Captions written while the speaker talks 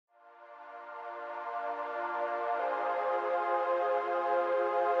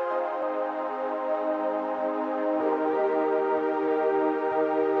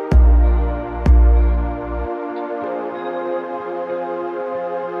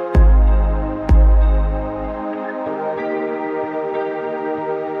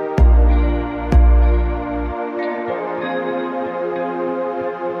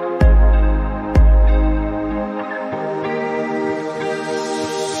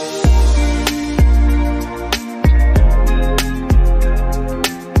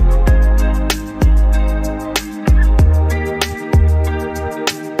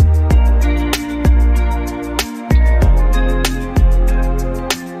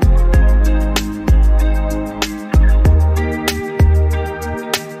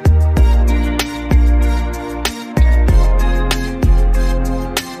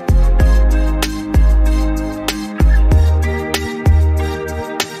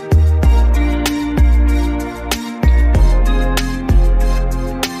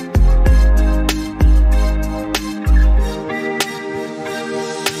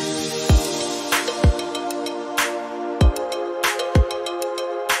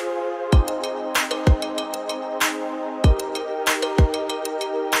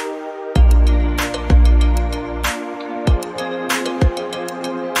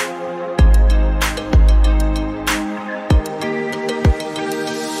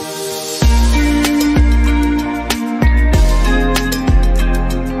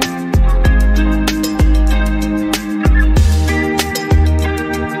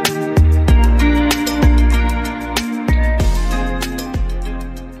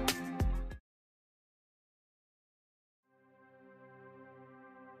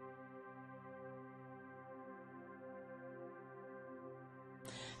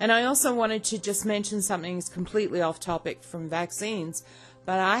And I also wanted to just mention something that's completely off topic from vaccines,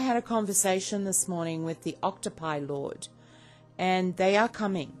 but I had a conversation this morning with the Octopi Lord, and they are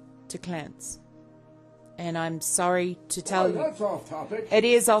coming to cleanse. And I'm sorry to tell you. That's off topic. It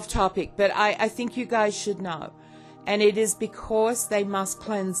is off topic, but I think you guys should know. And it is because they must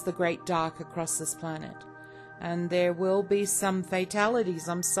cleanse the great dark across this planet. And there will be some fatalities,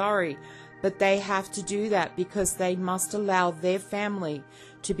 I'm sorry. But they have to do that because they must allow their family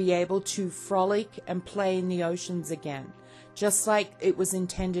to be able to frolic and play in the oceans again, just like it was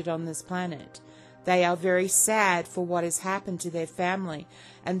intended on this planet. They are very sad for what has happened to their family,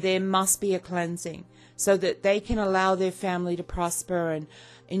 and there must be a cleansing so that they can allow their family to prosper and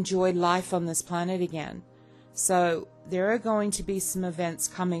enjoy life on this planet again. So there are going to be some events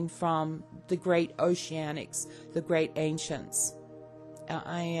coming from the great Oceanics, the great ancients.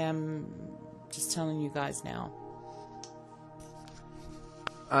 I am just telling you guys now.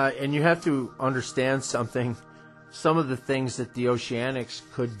 And you have to understand something. Some of the things that the Oceanics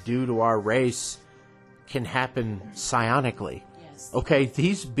could do to our race can happen psionically. Yes. Okay,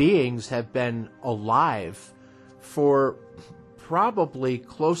 these beings have been alive for probably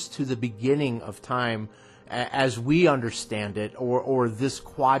close to the beginning of time as we understand it, or this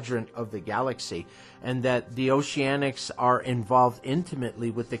quadrant of the galaxy, and that the Oceanics are involved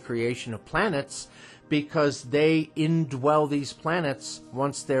intimately with the creation of planets because they indwell these planets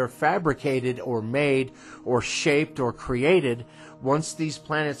once they're fabricated or made or shaped or created. Once these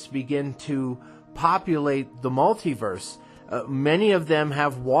planets begin to populate the multiverse, many of them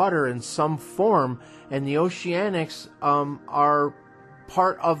have water in some form, and the Oceanics are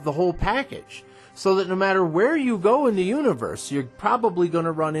part of the whole package. So that no matter where you go in the universe, you're probably going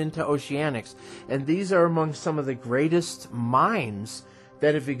to run into Oceanics. And these are among some of the greatest minds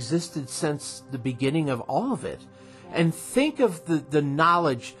that have existed since the beginning of all of it. And think of the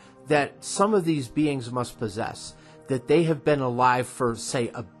knowledge that some of these beings must possess, that they have been alive for, say,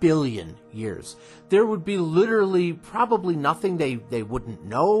 1 billion years. There would be literally probably nothing they wouldn't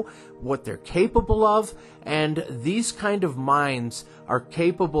know, what they're capable of, and these kind of minds are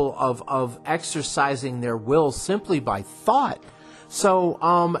capable of exercising their will simply by thought. So,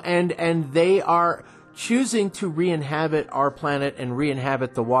 and they are choosing to re-inhabit our planet and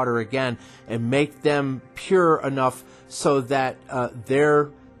re-inhabit the water again and make them pure enough so that their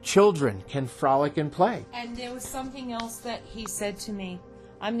children can frolic and play. And there was something else that he said to me.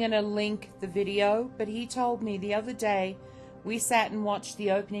 I'm going to link the video, but he told me the other day we sat and watched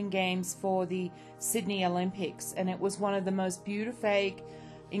the opening games for the Sydney Olympics, and it was one of the most beautiful,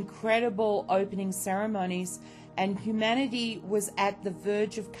 incredible opening ceremonies, and humanity was at the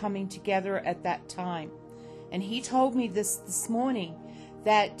verge of coming together at that time. And he told me this morning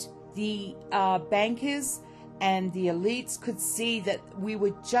that the bankers and the elites could see that we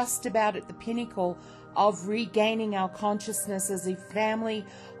were just about at the pinnacle of regaining our consciousness as a family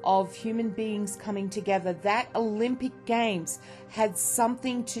of human beings coming together. That Olympic Games had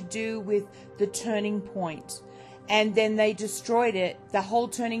something to do with the turning point. And then they destroyed it. The whole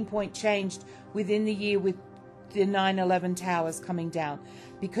turning point changed within the year with the 9/11 towers coming down,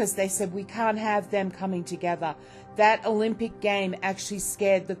 because they said we can't have them coming together. That Olympic game actually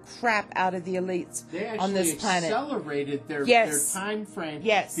scared the crap out of the elites on this planet. They actually accelerated their time frame,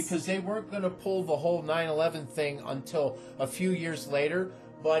 yes, because they weren't going to pull the whole 9/11 thing until a few years later.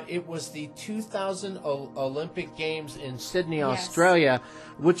 But it was the 2000 Olympic Games in Sydney, yes, Australia,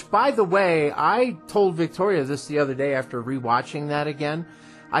 which, by the way, I told Victoria this the other day after rewatching that again.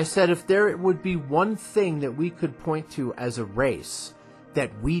 I said if there would be one thing that we could point to as a race that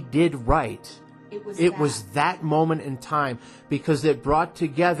we did right, it was that moment in time, because it brought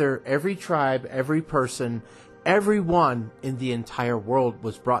together every tribe, every person, everyone in the entire world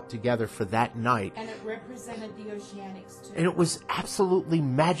was brought together for that night. And it represented the Oceanics too. And it was absolutely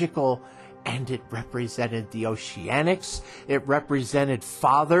magical, and it represented the Oceanics. It represented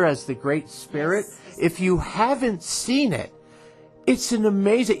Father as the Great Spirit. Yes. If you haven't seen it, it's an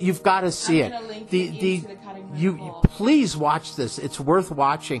amazing. You've got to see it. Please watch this. It's worth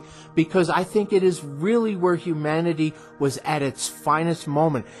watching, because I think it is really where humanity was at its finest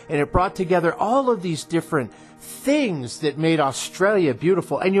moment, and it brought together all of these different things that made Australia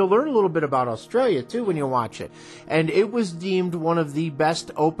beautiful. And you'll learn a little bit about Australia too when you watch it. And it was deemed one of the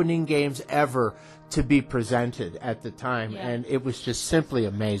best opening games ever to be presented at the time, and it was just simply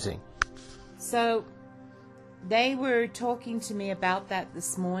amazing. So they were talking to me about that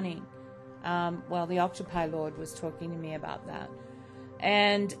this morning. The Octopi Lord was talking to me about that.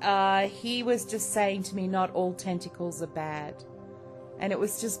 And he was just saying to me, not all tentacles are bad. And it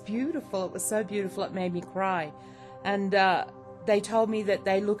was just beautiful. It was so beautiful, it made me cry. And they told me that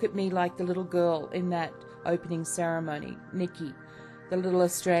they look at me like the little girl in that opening ceremony, Nikki, the little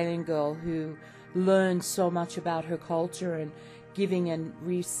Australian girl who learned so much about her culture and giving and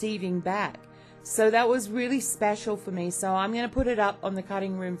receiving back. So that was really special for me. So I'm going to put it up on the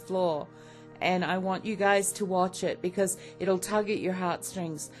cutting room floor, and I want you guys to watch it because it'll tug at your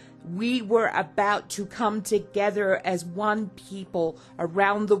heartstrings. We were about to come together as one people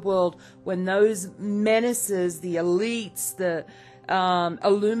around the world when those menaces, the elites, the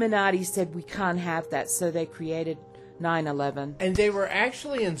Illuminati said we can't have that. So they created 9/11. And they were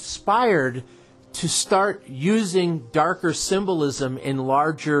actually inspired to start using darker symbolism in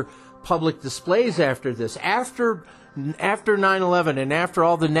larger public displays after this. After 9/11 and after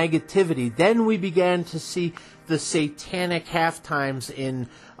all the negativity, then we began to see the satanic halftimes in,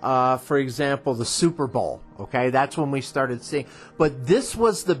 for example, the Super Bowl. Okay, that's when we started seeing. But this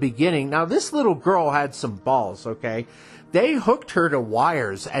was the beginning. Now, this little girl had some balls, okay? They hooked her to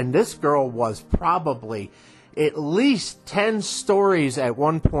wires, and this girl was probably at least 10 stories at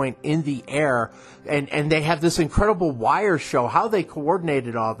one point in the air, and they have this incredible wire show. How they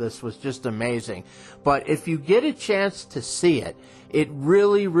coordinated all this was just amazing. But if you get a chance to see it, it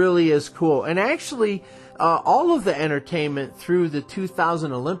really, really is cool. And actually, all of the entertainment through the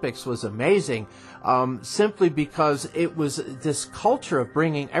 2000 Olympics was amazing, simply because it was this culture of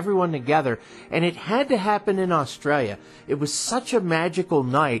bringing everyone together, and it had to happen in Australia. It was such a magical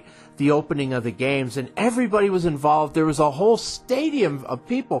night, the opening of the games, and everybody was involved. There was a whole stadium of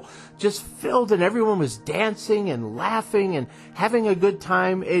people just filled, and everyone was dancing and laughing and having a good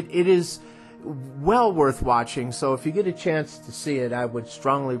time. It is well worth watching. So if you get a chance to see it, I would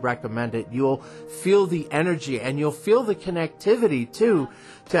strongly recommend it. You'll feel the energy, and you'll feel the connectivity too.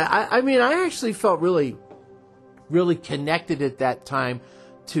 I mean, I actually felt really, really connected at that time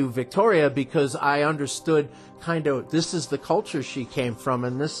to Victoria, because I understood kind of this is the culture she came from,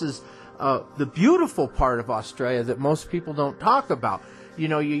 and this is the beautiful part of Australia that most people don't talk about. You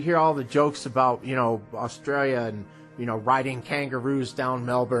know, you hear all the jokes about, you know, Australia and, you know, riding kangaroos down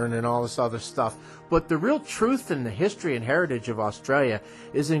Melbourne and all this other stuff. But the real truth in the history and heritage of Australia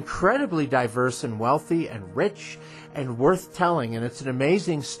is incredibly diverse and wealthy and rich and worth telling. And it's an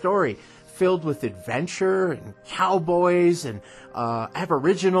amazing story filled with adventure and cowboys and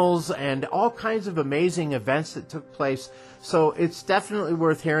aboriginals and all kinds of amazing events that took place. So it's definitely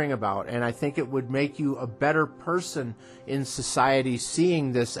worth hearing about. And I think it would make you a better person in society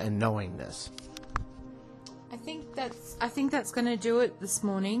seeing this and knowing this. I think that's going to do it this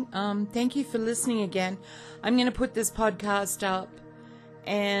morning. Thank you for listening again. I'm going to put this podcast up,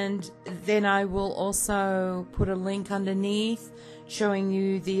 and then I will also put a link underneath showing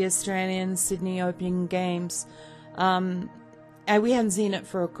you the Australian Sydney Opening Games. We hadn't seen it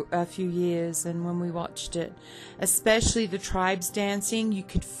for a few years, and when we watched it, especially the tribes dancing, you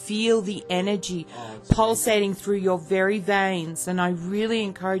could feel the energy pulsating through your very veins, and I really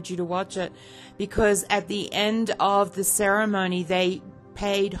encourage you to watch it, because at the end of the ceremony, they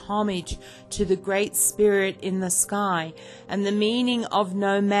paid homage to the Great Spirit in the sky, and the meaning of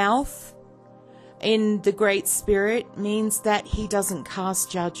no mouth in the Great Spirit means that he doesn't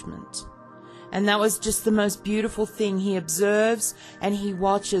cast judgment. And that was just the most beautiful thing. He observes and he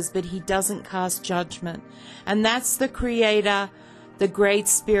watches, but he doesn't cast judgment. And that's the Creator, the Great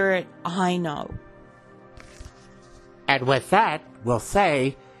Spirit I know. And with that, we'll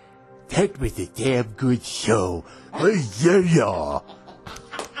say, that was a damn good show.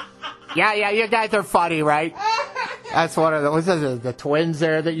 Yeah, you guys are funny, right? That's one of the twins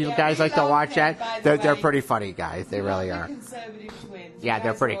there that you guys like to watch at. They're pretty funny guys. They really are. Yeah,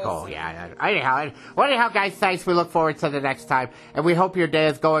 they're pretty cool. Yeah. Anyhow, guys, thanks. We look forward to the next time. And we hope your day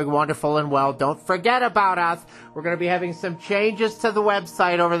is going wonderful and well. Don't forget about us. We're going to be having some changes to the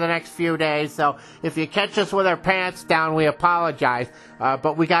website over the next few days. So if you catch us with our pants down, we apologize.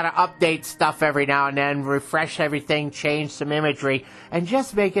 But we got to update stuff every now and then, refresh everything, change some imagery, and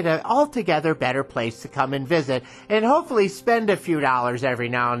just make it an altogether better place to come and visit. And hopefully spend a few dollars every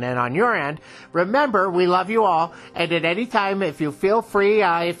now and then on your end. Remember, we love you all. And at any time, if you feel free,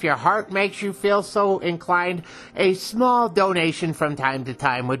 if your heart makes you feel so inclined, a small donation from time to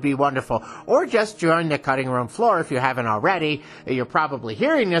time would be wonderful. Or just join the cutting room floor if you haven't already. You're probably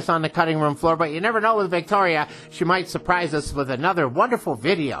hearing this on the cutting room floor, but you never know with Victoria. She might surprise us with another wonderful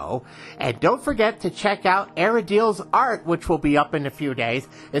video. And don't forget to check out Aradil's art, which will be up in a few days.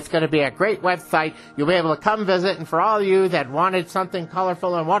 It's going to be a great website. You'll be able to come visit. And for all of you that wanted something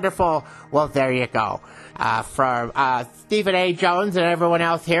colorful and wonderful, well, there you go. From Stephen A. Jones and everyone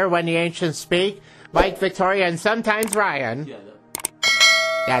else here, When the Ancients Speak, Mike, Victoria, and sometimes Ryan.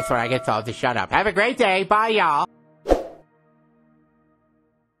 That's where I get told to shut up. Have a great day. Bye, y'all.